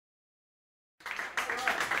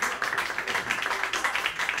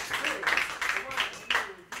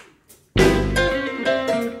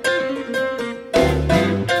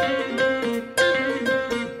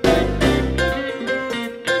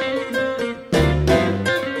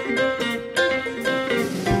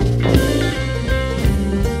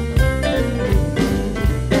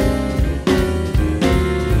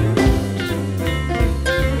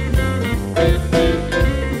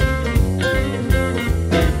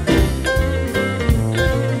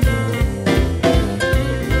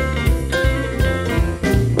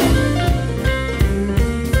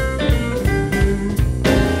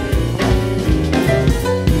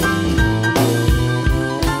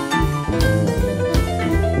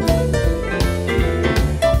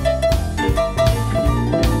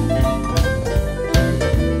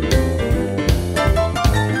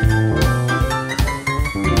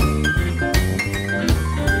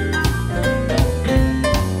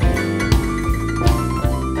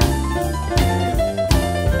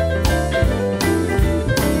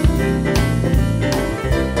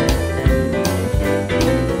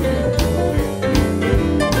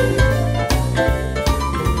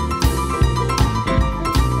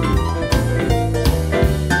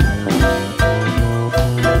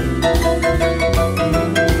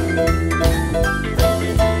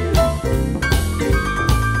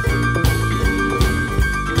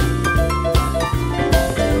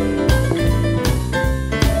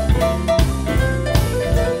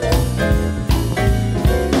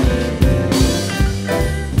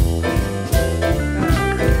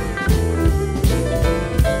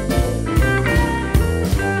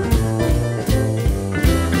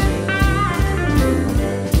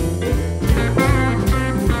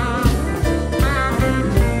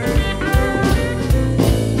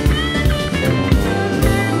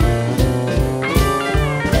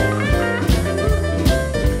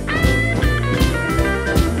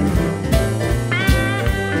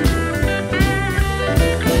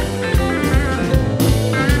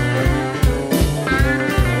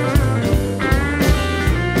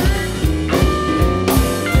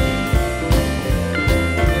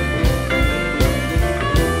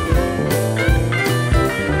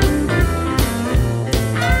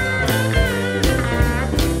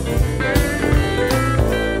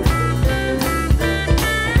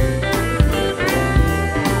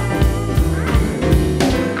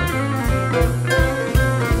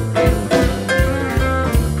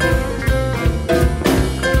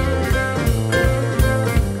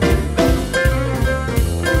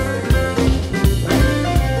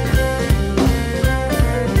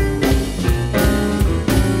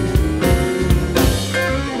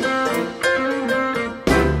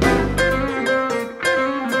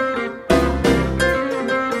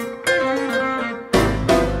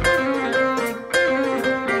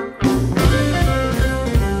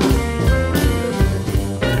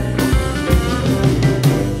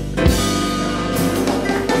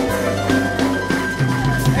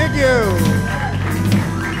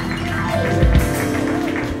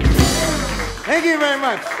Thank you very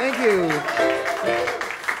much. Thank you.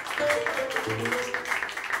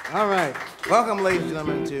 All right. Welcome, ladies and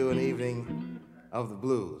gentlemen, to an evening of the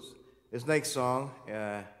blues. This next song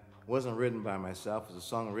wasn't written by myself. It's a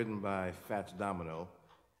song written by Fats Domino,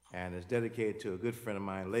 and it's dedicated to a good friend of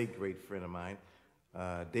mine, late great friend of mine,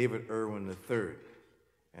 David Irwin III.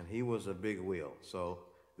 And he was a big wheel. So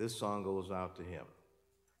this song goes out to him.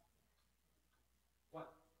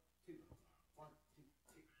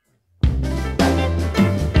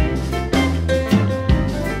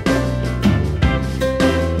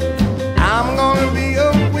 I'm gonna be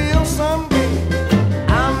a wheel someday.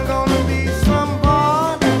 I'm gonna be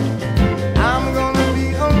somebody. I'm gonna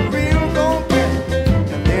be a real go-getter.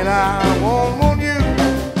 And then I won't want you.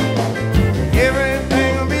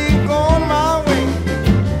 Everything will be going my way.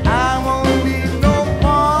 I won't need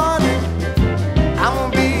nobody. I'm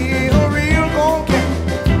gonna be a real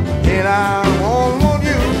go-getter. Then I won't want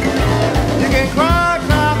you. You can cry,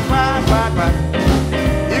 cry, cry, cry, cry.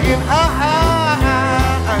 You can ha.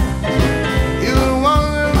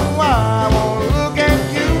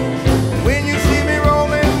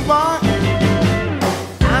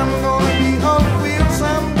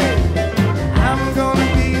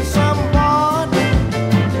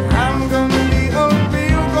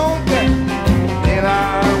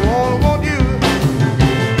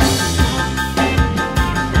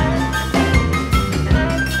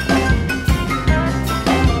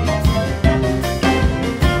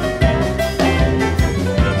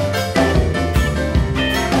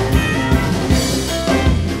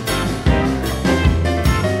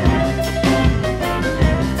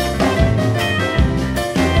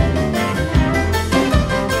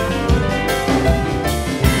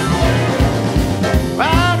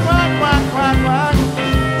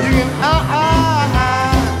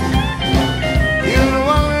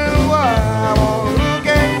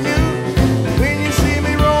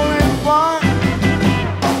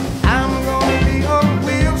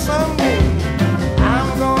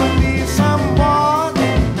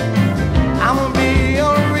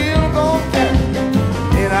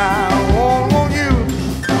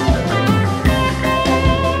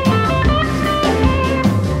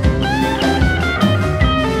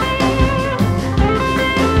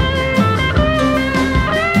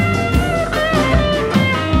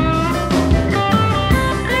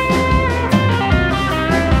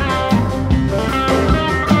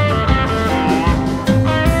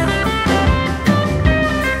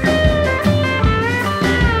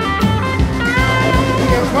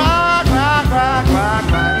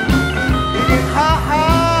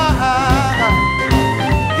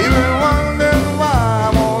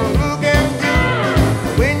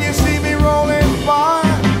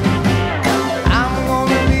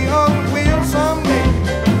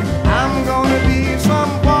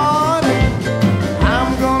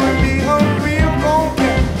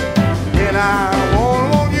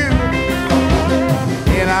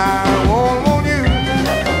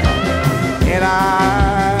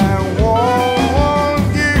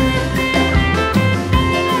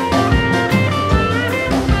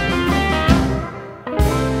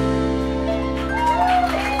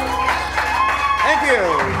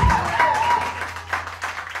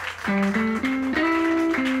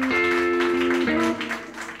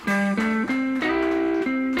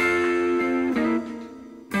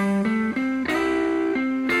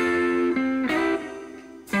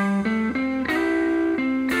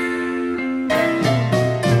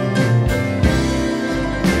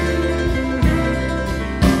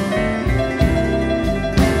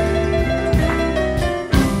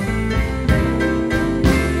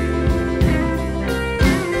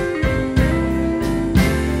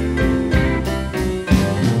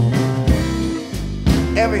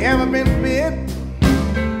 Have you ever been bit?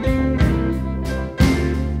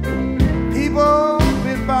 People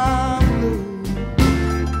bit by the blues.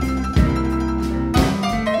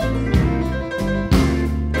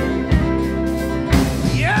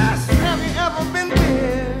 Yes, have you ever been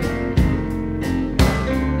bit?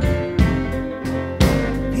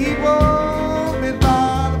 People bit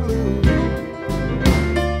by the blues.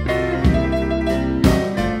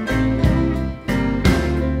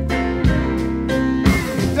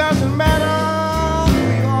 It doesn't matter who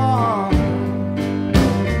you are.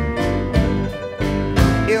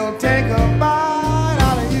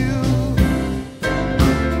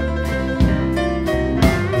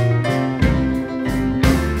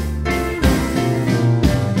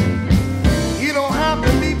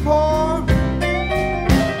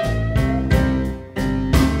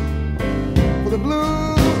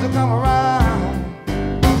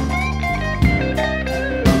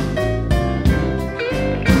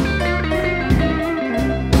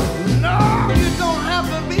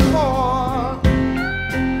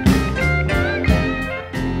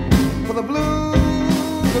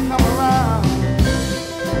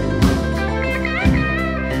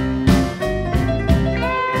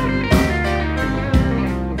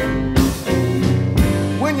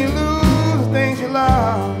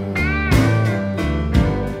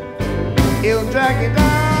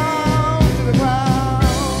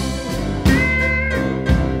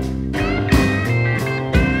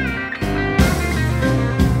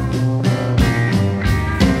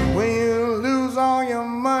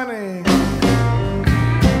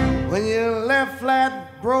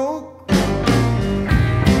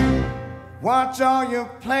 watch all your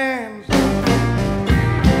plans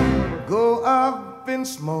go up in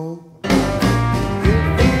smoke. You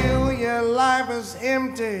feel your life is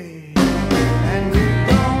empty and you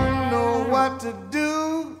don't know what to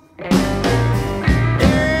do.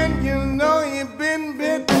 And you know you've been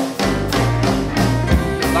bit.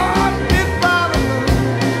 Lord, bit by the moon.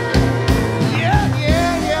 Yeah,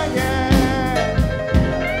 yeah, yeah, yeah.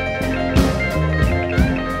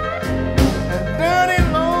 A dirty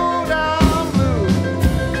low down blues.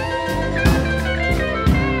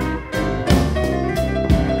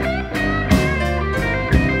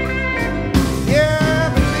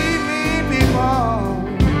 Yeah, believe me, people,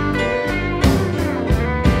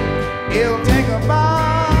 it'll take a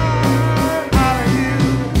bite out of you.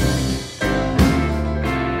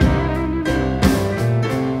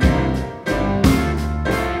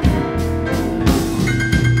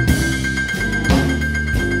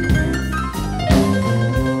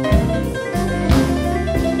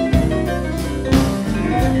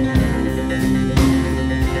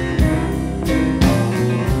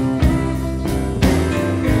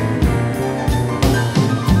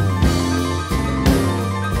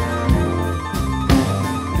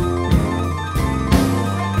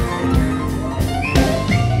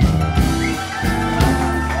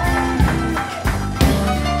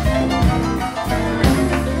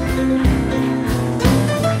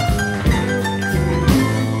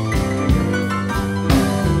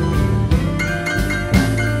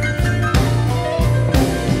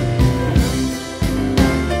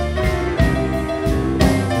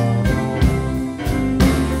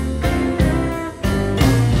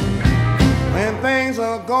 When things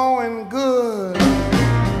are going good,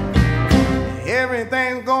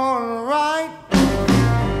 everything's going right.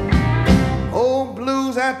 Old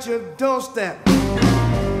blues at your doorstep,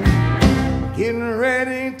 getting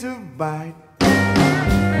ready to bite.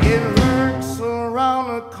 It lurks around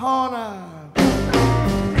the corner,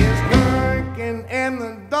 it's lurking in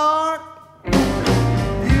the dark.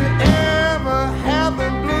 You ever have the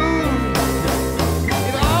blues?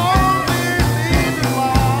 It always leaves a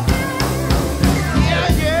mark. Yeah,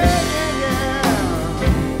 yeah, yeah, yeah.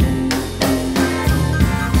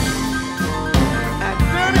 That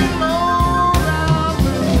dirty low down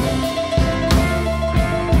blues.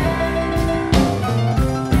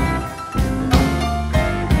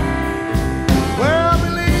 Well,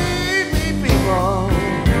 believe me, people,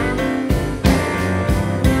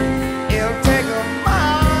 it'll take a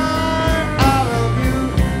bite out of you.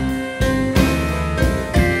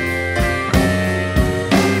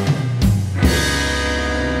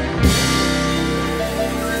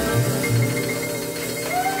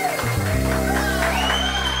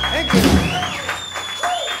 Thank you.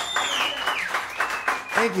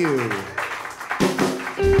 Thank you.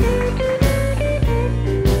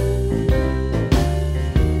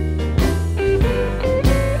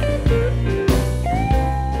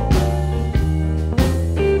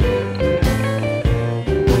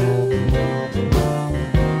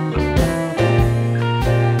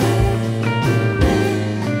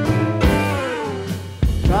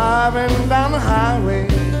 Driving down the highway,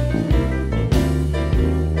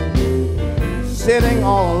 sitting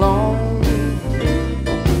all alone,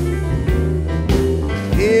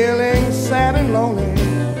 feeling sad and lonely,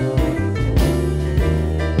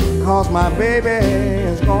 'cause my baby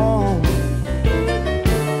is gone.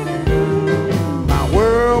 My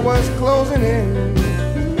world was closing in,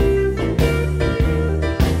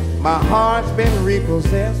 my heart's been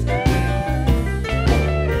repossessed,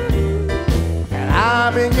 and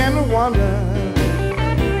I began to wonder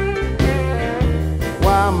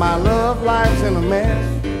why my love life's in a mess.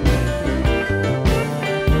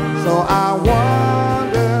 So I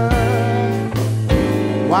wonder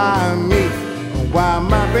why me, why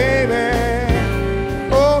my baby,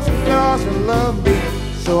 oh, she doesn't love me.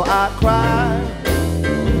 So I cried,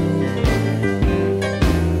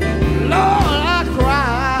 Lord, I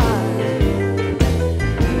cried,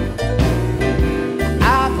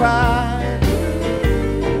 I cried.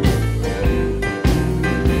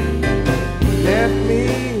 Left me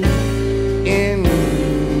in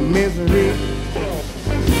misery.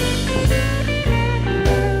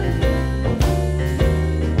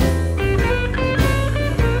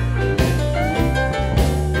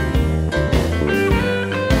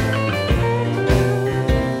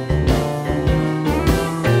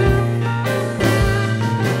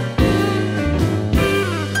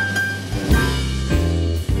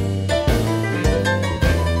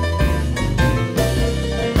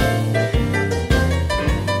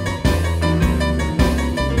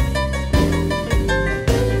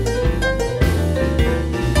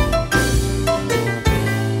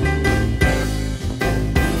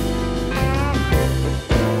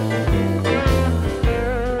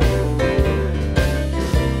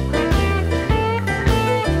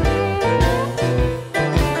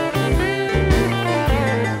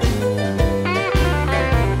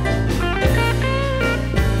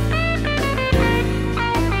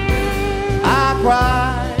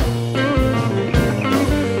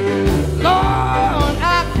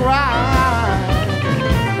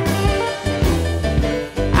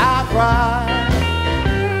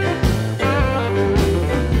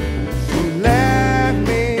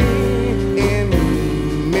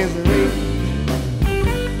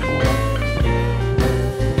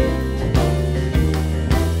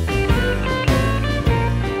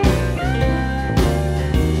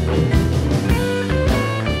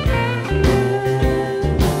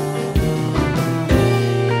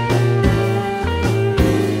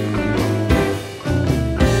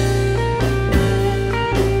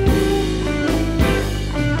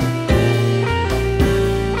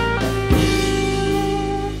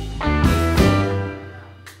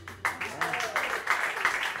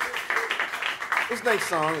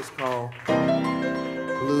 song is called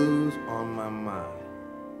Blues on My Mind.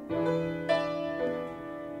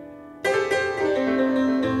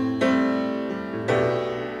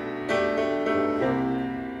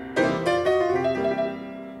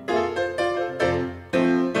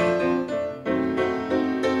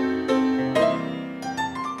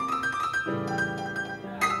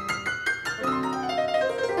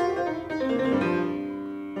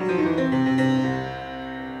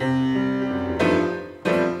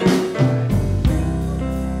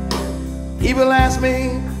 People ask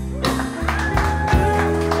me,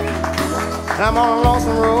 I'm on a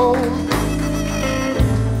lonesome road,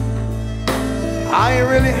 are you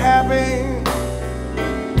really happy?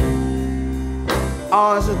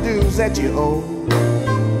 Or is the dues that you owe?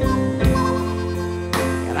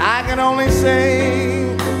 And I can only say,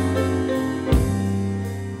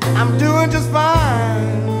 I'm doing just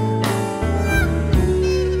fine.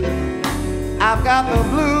 I've got the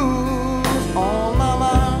blues on my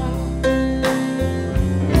mind.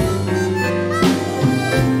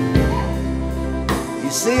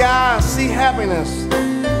 See, I see happiness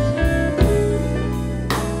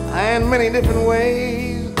in many different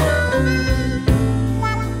ways.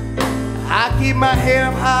 I keep my head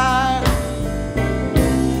up high,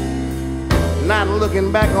 not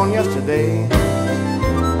looking back on yesterday.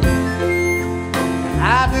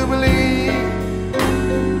 I do believe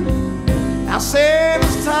I said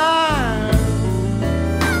it's time.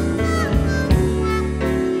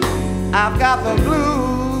 I've got the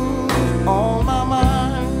blues on my mind.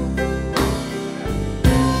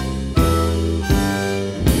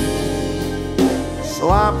 So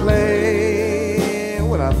I play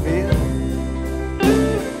what I feel.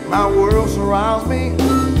 My world surrounds me.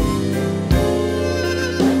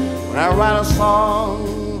 When I write a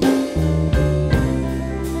song,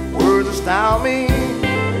 words astound me.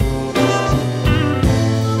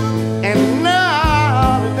 And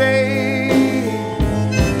nowadays,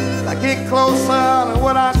 I get closer to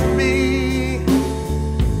what I should be.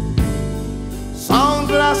 Songs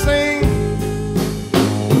that I sing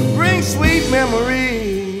bring sweet memories.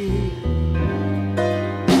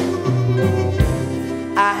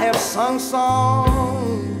 I have sung songs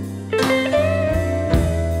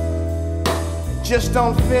just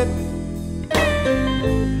don't fit.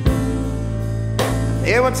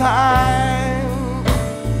 Every time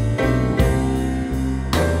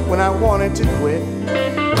when I wanted to quit,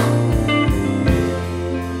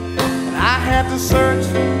 and I had to search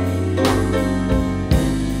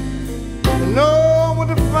to know what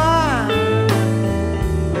to find.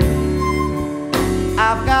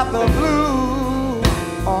 I've got the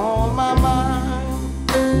blues on my mind.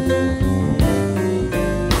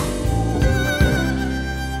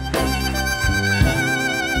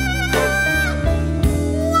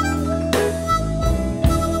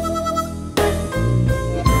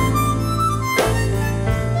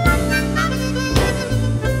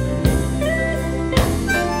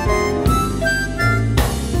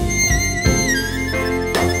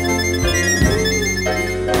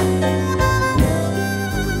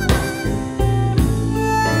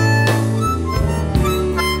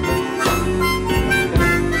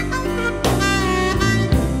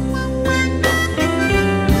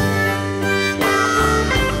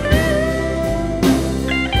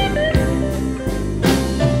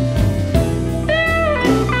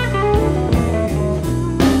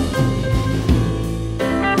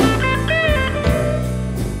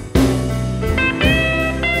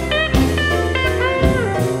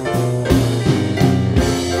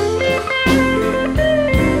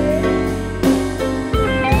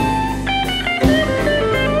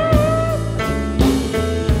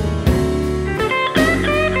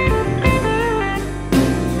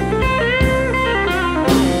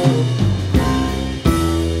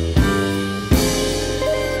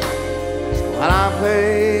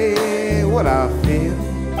 What I feel,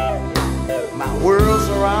 my world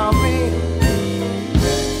surrounds me.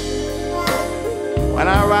 When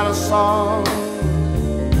I write a song,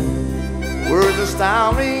 words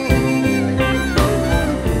astound me.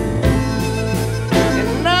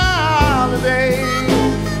 And nowadays,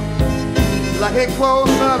 as I get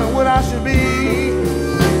closer to what I should be,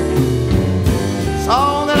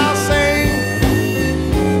 song that I sing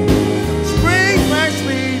brings back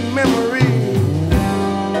sweet memories.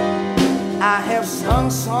 I have sung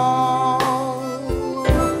songs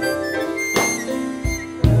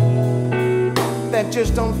that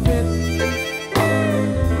just don't fit.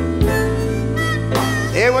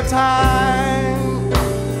 Every time,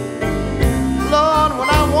 Lord, when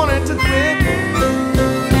I wanted to quit,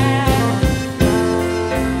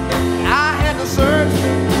 I had to search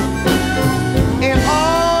in all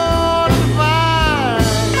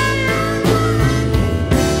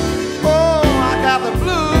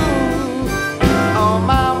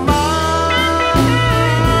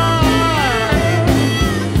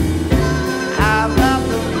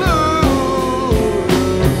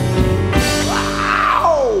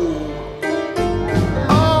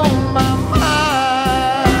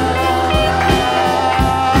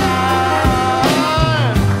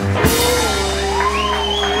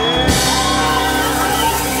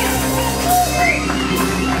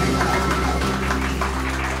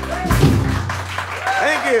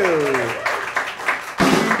you.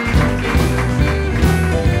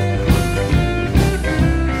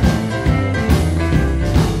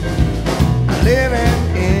 Living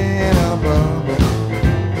in a bubble.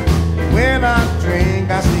 When I drink,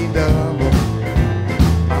 I see double.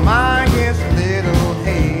 My mind gets a little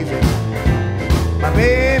hazy. My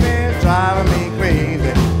baby's driving me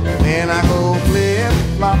crazy. When I go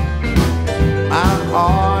flip-flop, my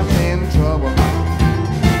heart's in trouble.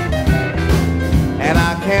 And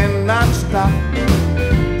I cannot stop,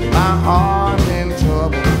 my heart's in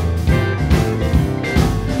trouble.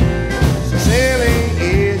 So silly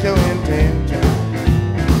is your intention.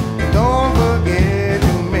 Don't forget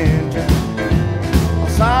to mention. I'm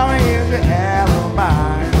sorry is your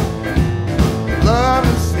alibi. Love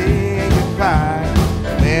to see you cry.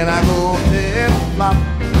 When I go flip-flop,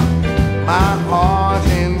 my heart's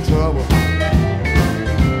in trouble.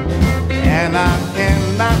 And I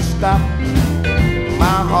cannot stop,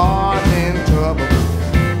 my heart's in trouble.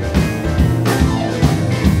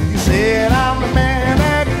 You said I'm the man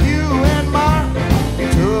that you admire. You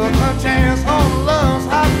took a chance on love's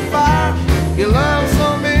hot fire. You loved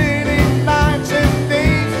so many nights and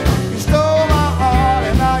days. You stole my heart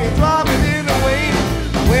and now you're dropping it away.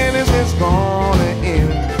 When is this gonna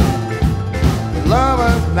end? The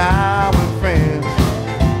lovers now and friends.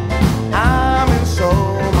 I'm in so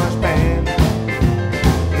much pain.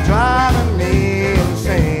 You're driving me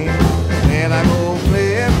insane. When I go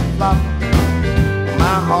flip-flop,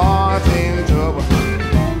 my heart's in trouble.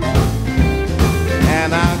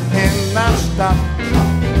 And I cannot stop,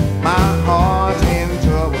 my heart's in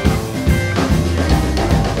trouble.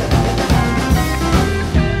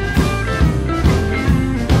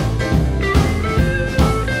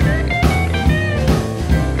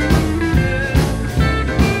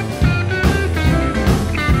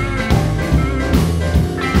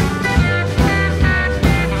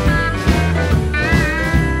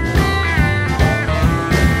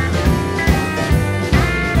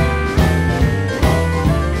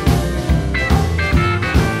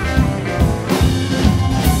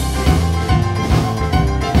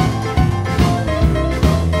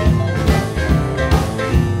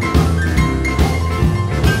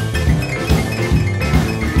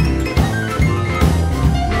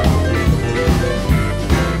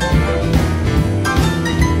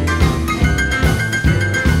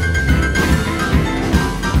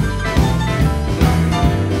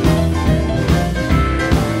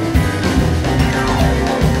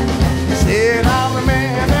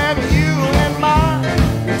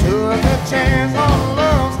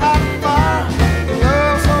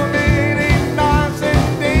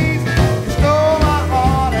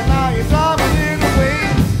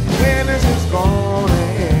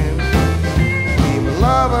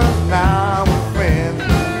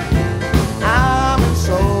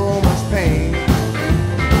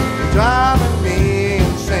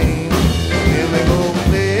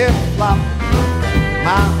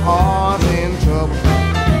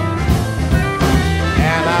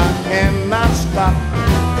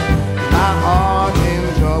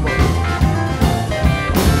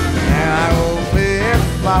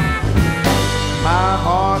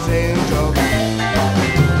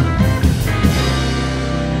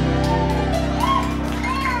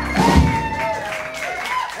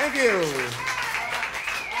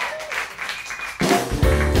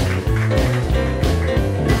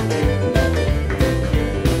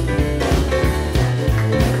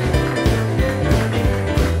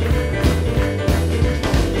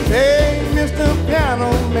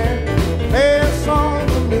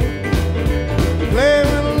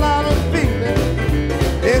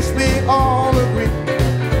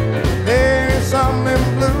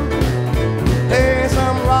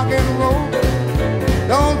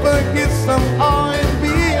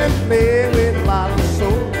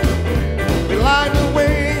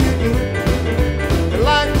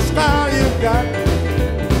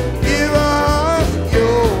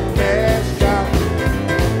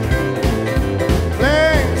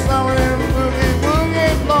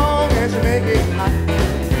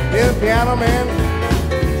 Pianoman,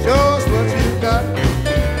 show us what you got.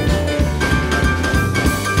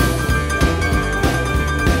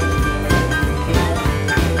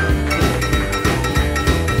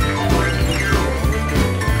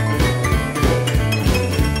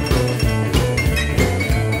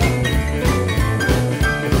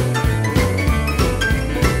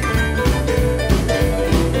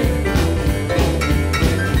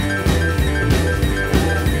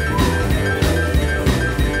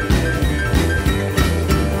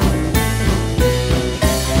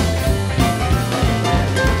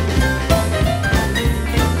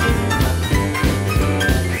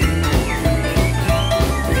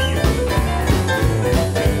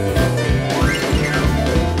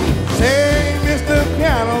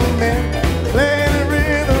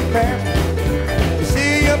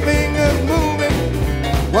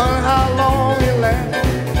 Wonder how long it lasts.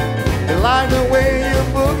 You like the way you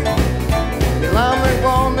boogie. You like me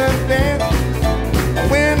on the dance.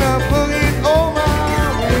 When the boogie's over,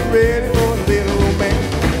 we're ready for a little romance.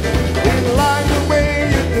 We like the way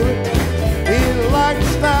you do it. We like the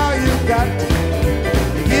style you got.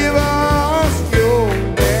 Give us your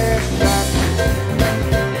best shot.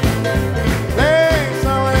 Play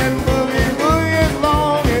some of that boogie woogie as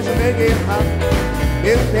long as you make it hot.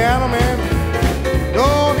 It's Pianoman,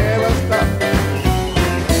 don't ever stop.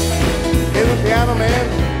 It's Pianoman,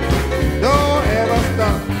 don't ever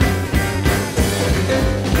stop.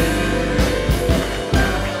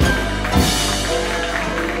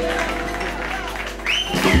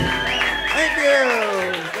 Thank you.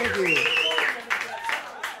 Thank you.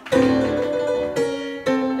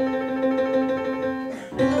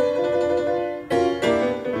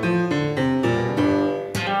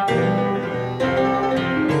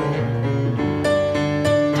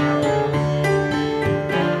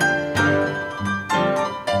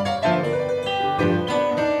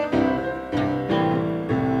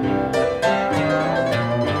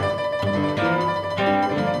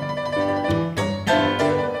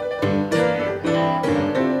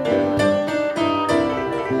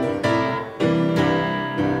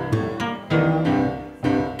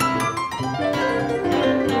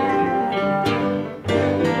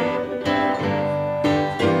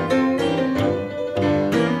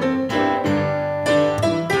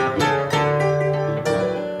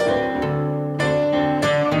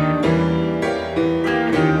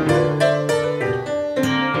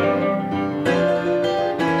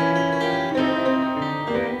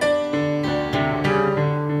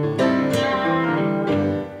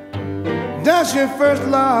 Does your first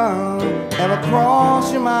love ever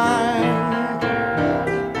cross your mind?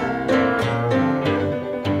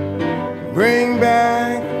 Bring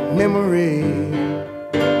back memory.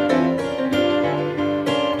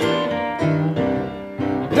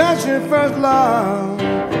 Does your first love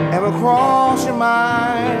ever cross your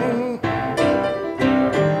mind?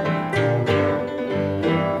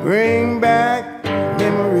 Bring back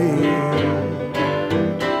memory.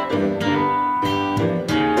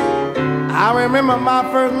 I remember my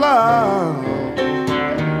first love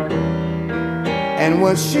and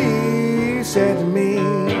what she said to me.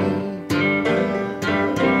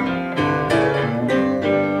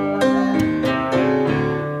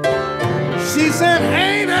 She said,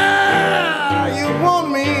 hey now, you want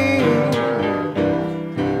me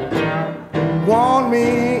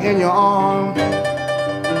in your arms.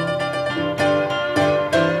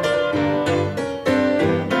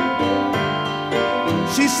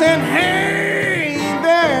 She said, hey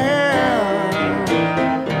there,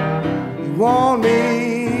 you want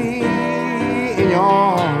me in your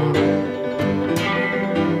arms.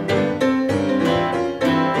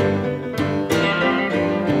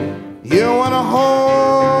 You wanna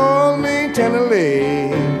hold me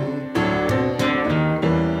tenderly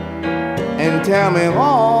and tell me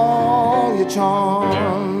all your charm.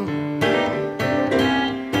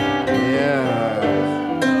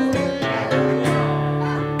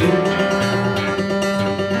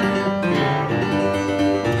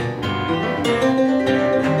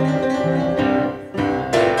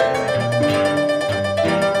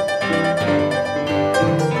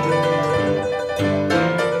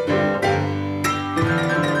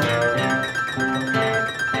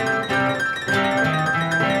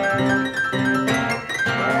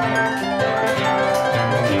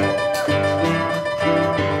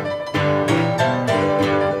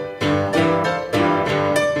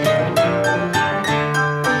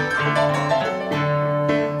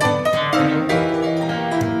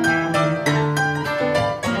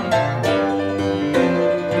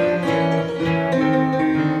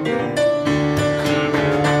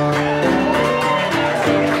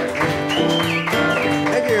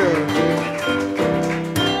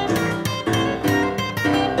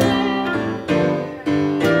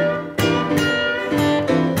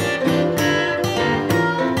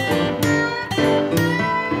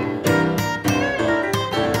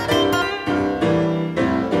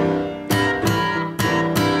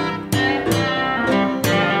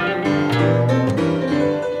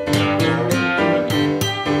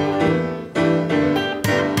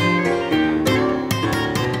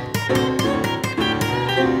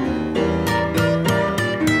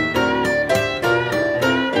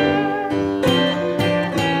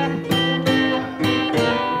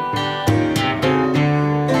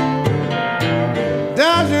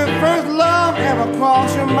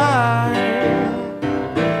 Cross your mind,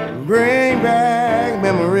 bring back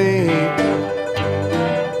memory.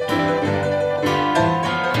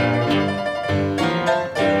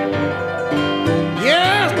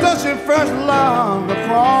 first love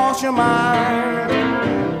across your mind.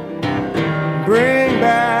 Bring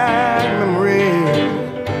back memories.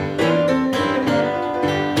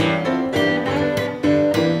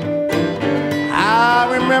 I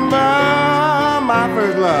remember my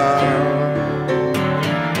first love,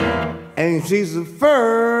 and she's the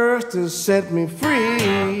first to set me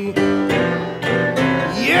free.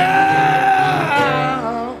 Yeah.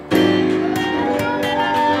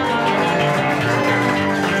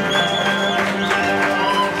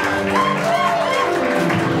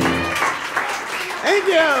 Thank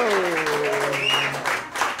you.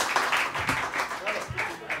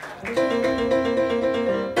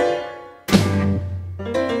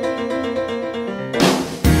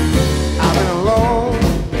 I've been alone,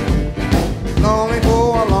 lonely for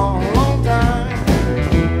a long, long time.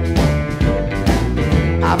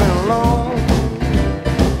 I've been alone,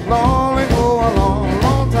 lonely for a long,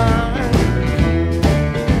 long time.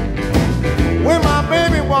 When my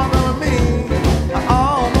baby walked up with me, I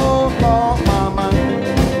almost lost my mind.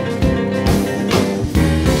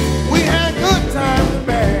 We had good times and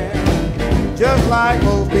bad, just like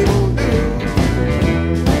most people do.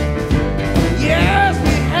 Yes,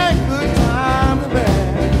 we had good times and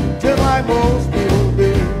bad, just like most people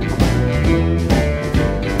do.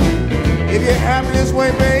 If you're happy this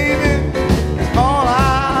way, baby, that's all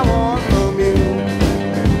I want from you.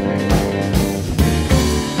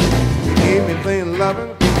 You gave me plain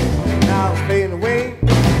loving, now it's fading away.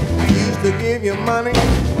 I used to give you money,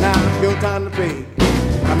 now it's your time to pay.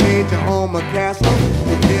 I made your home a castle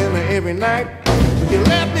with dinner every night, but you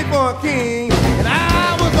left me for a king, and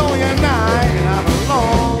I was on your night, and I've been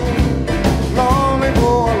alone, lonely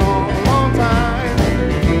for a long, long time.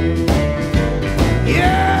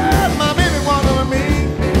 Yeah, my baby wanted with me,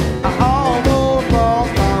 I almost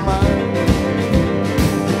lost my mind.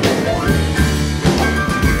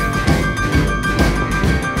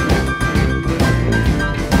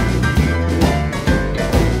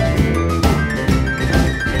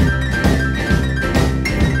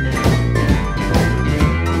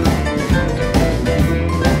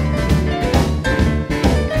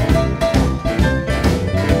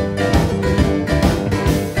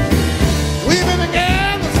 We've been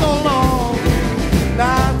together so long,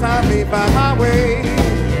 now it's time to find my way.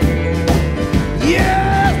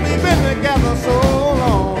 Yes, we've been together so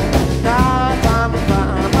long, now it's time to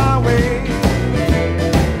find my way.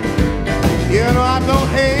 You know I don't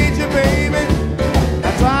hate you, baby, I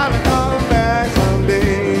try to come back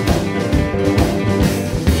someday.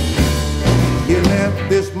 You left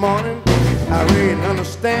this morning, I really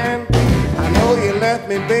understand. I know you left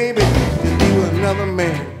me, baby, to be with another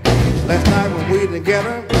man. Last night when we were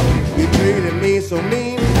together, you treated me so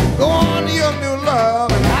mean. Go on to your new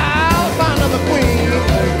love, and I'll find another queen.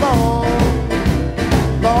 Long,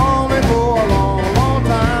 lonely for a long, long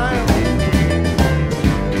time.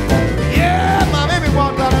 Yeah, my baby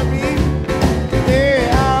walked out of me.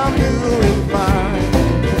 Yeah, I'm doing fine.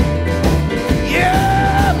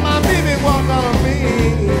 Yeah, my baby walked out of me.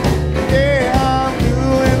 Yeah, I'm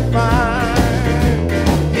doing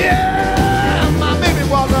fine. Yeah, my baby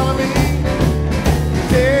walked out of me.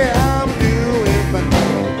 Yeah, I'm doing fine.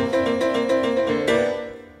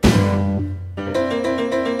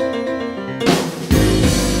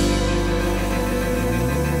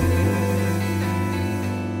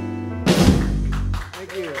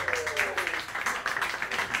 Thank you.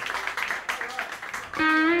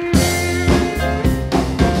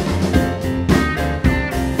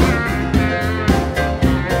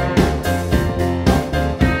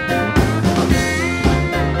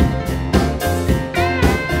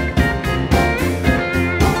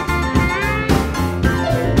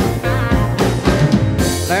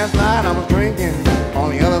 Last night I was drinking on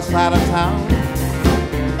the other side of town.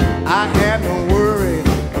 I had no worries,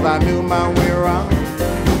 'cause I knew my way around.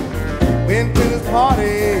 Went to this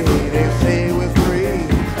party, they say it was free.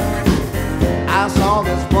 I saw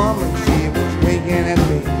this woman, she was winking at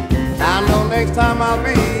me. I know next time I'll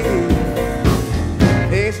be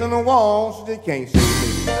facing the wall so they can't see me.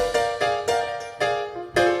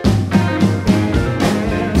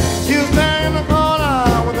 She was standing in the corner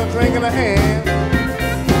with a drink in her hand.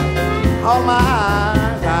 All my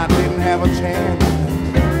eyes, I didn't have a chance.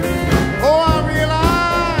 Oh, I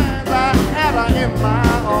realized I had her in my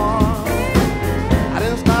arms. I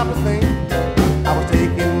didn't stop to think, I was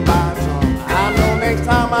taken by charm. I know next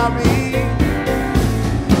time I'll be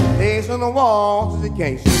facing the wall so they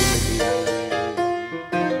can't see me.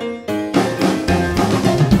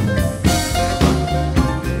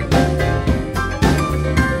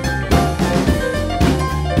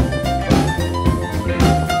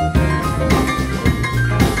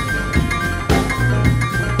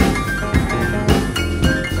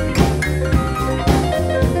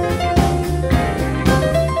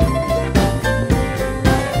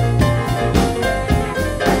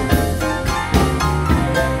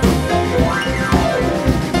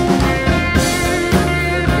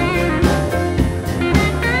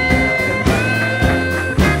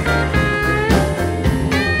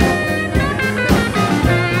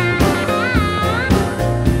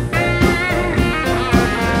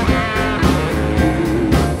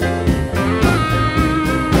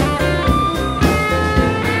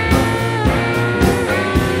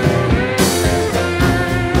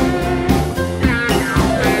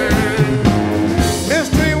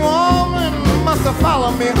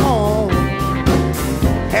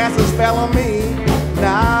 telling me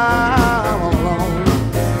now I'm alone.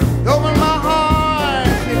 Open my heart,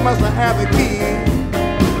 she must have had the key.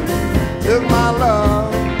 Took my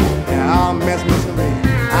love, yeah, I'll mess with me.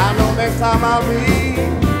 I know next time I'll be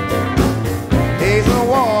days in the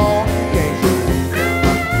wall, you can't see.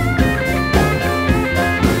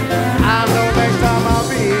 I know next time I'll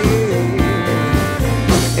be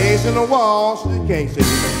days in the wall, so you can't see.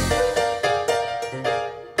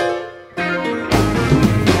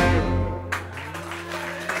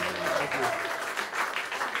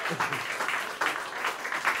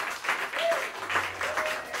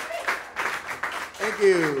 Thank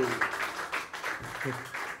you.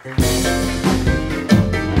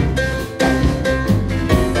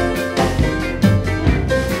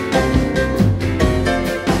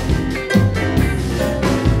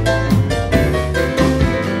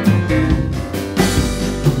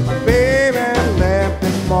 My baby left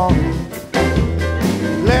this morning,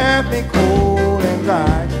 left me cold and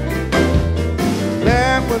dry,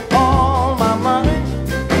 left with all my money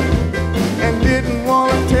and didn't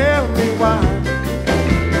want to tell me why.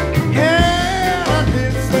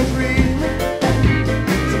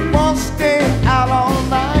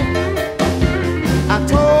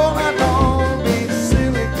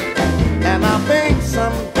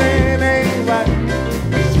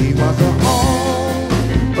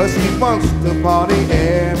 But she wants to party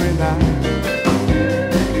every night.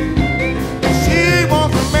 She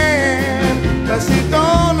wants a man, but she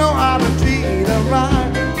don't know how to treat him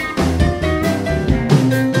right.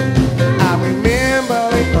 I remember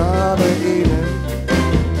the other evening,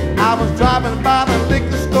 I was driving by the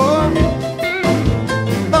liquor store,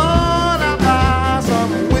 thought I'd buy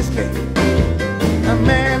some whiskey. A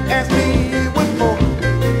man asked me what for.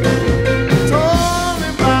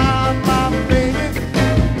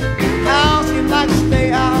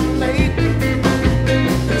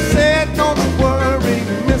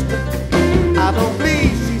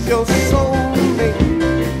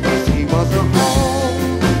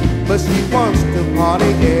 But she wants to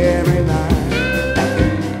party every night.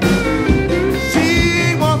 She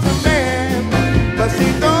wants a man, but she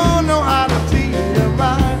don't know how to treat him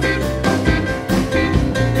right.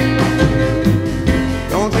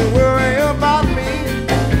 Don't you worry about me,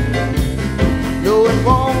 no, it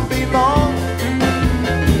won't be long.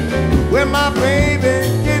 When my baby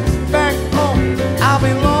gets back home, I'll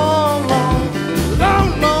be long, long,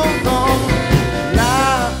 long, long, long. And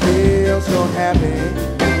I feel so happy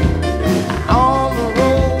on the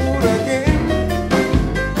road again.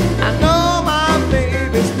 I know my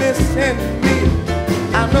baby's missing me.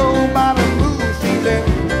 I know by the mood she's in.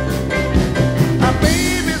 My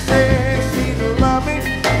baby says she loves me,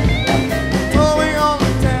 told me on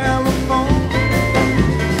the telephone.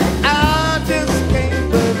 I just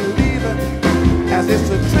can't believe it, as it's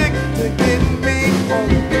a trick to get me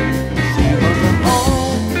home. She wasn't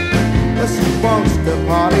home, but she wants to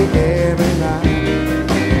party every night.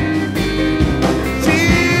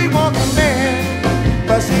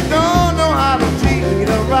 But she don't know how to treat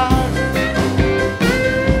her right.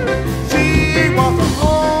 She wants a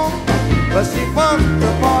home, but she wants to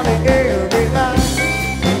party every night.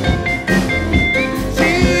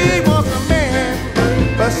 She wants a man,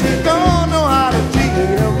 but she don't know how to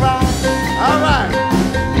treat her right. All right.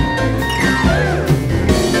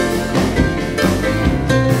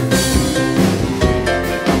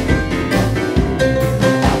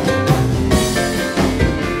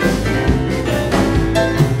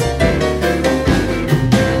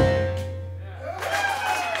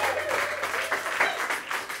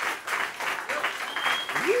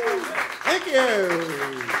 Thank you.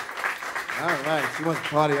 All right, she wants to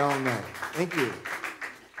party all night. Thank you.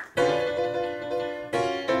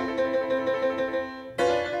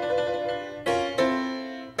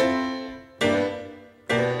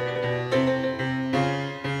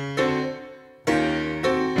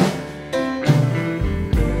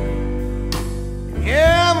 You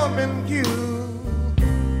ever been cute,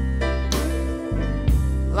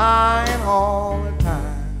 lying all the time?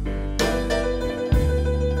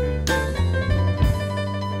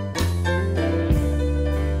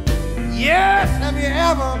 Yes, have you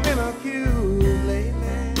ever been accused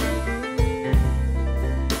lately,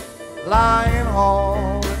 lying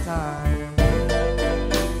all the time?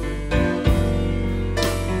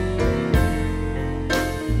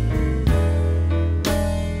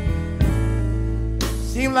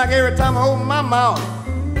 Seems like every time I open my mouth,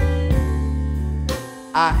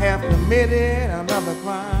 I have committed another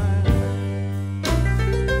crime.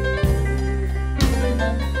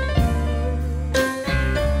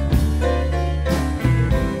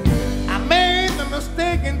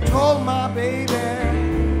 Told my baby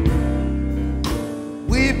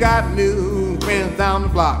got new friends down the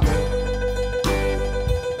block.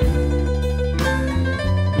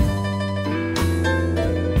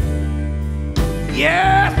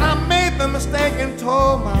 Yes, I made the mistake and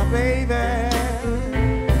told my baby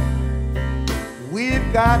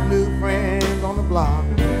we've got new friends on the block.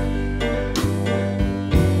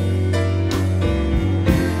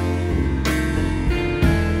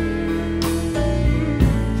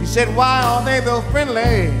 She said, why are they so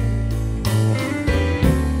friendly?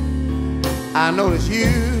 I noticed you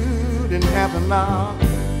didn't have to knock.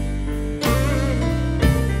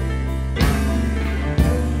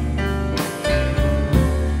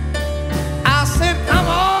 I said, come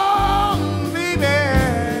on, baby,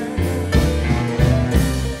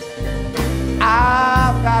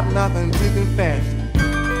 I've got nothing to confess.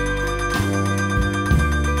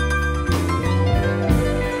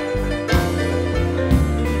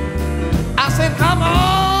 I said, come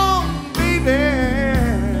on, baby,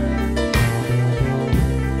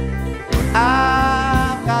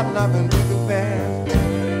 I've got nothing to confess.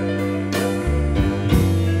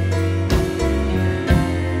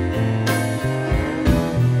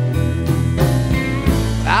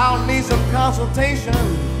 I'll need some consultation,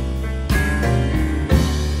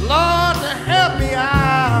 Lord, to help me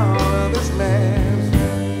out of this mess.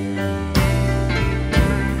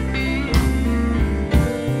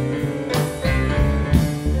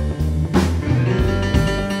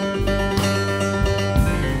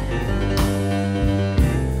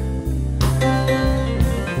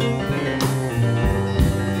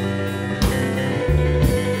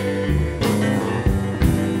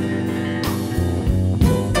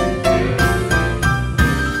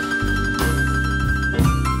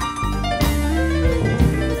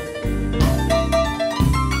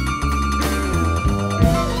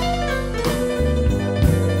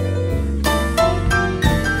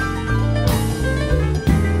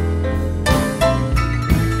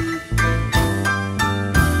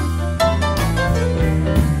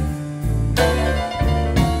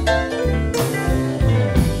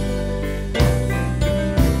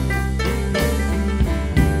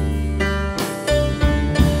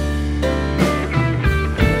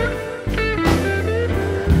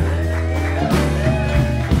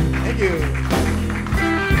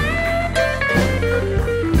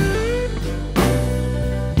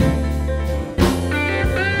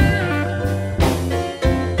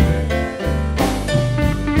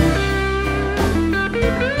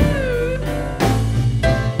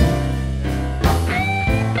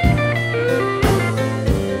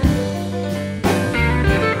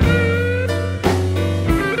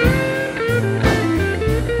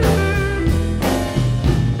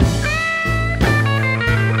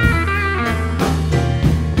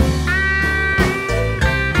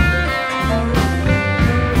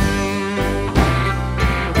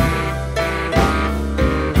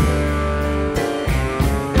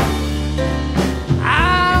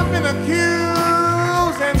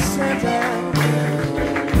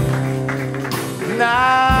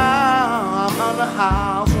 Now I'm under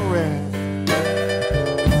house arrest.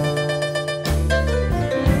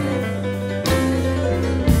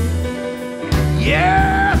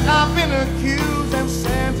 Yes, I've been accused and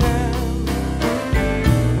sentenced.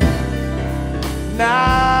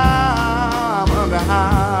 Now I'm under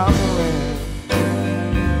house arrest.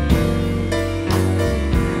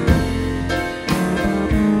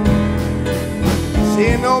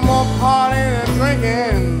 See, no more partying and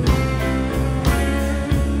drinking.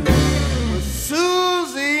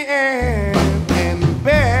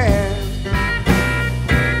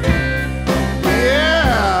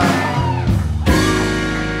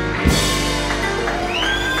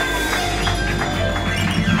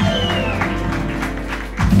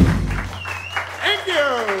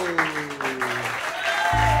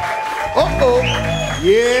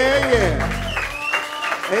 Yeah, yeah.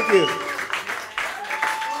 Thank you.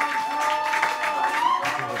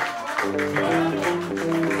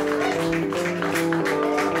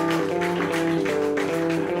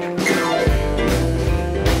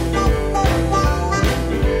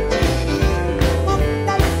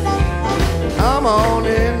 Come on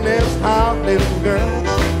in this house, little girl.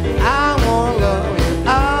 I wanna love you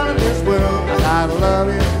out of this world. I gotta love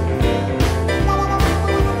you.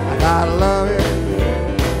 I gotta love you.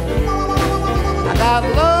 I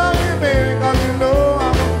love you, baby, 'cause you know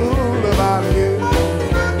I'm a fool about you.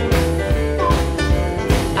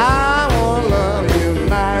 I wanna love you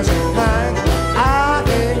nice and kind. I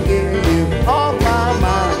can give you all my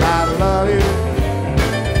mind. I gotta love you.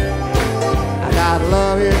 I gotta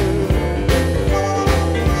love you.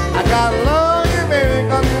 I gotta love you, baby,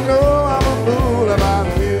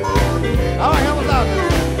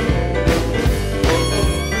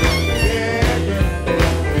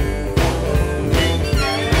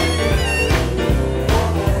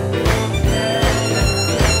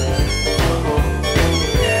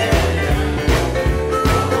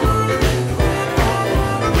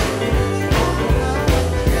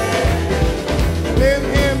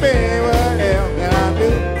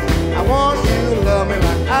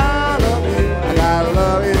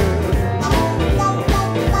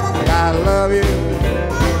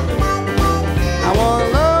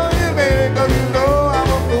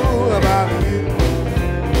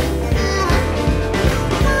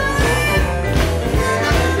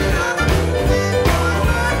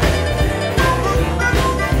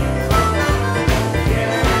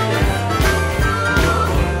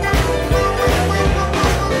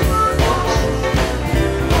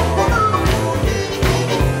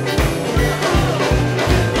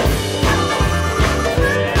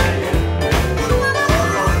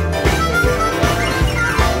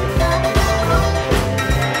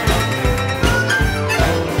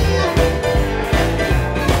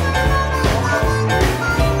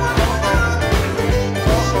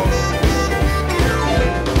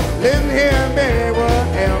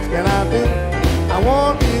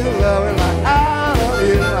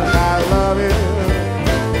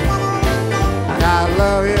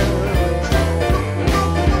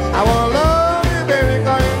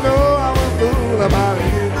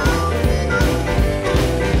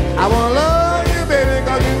 I wanna love you, baby,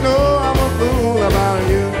 'cause you know I'm a fool about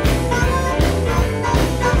you.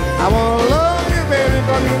 I wanna love you, baby,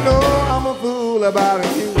 'cause you know I'm a fool about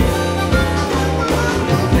you.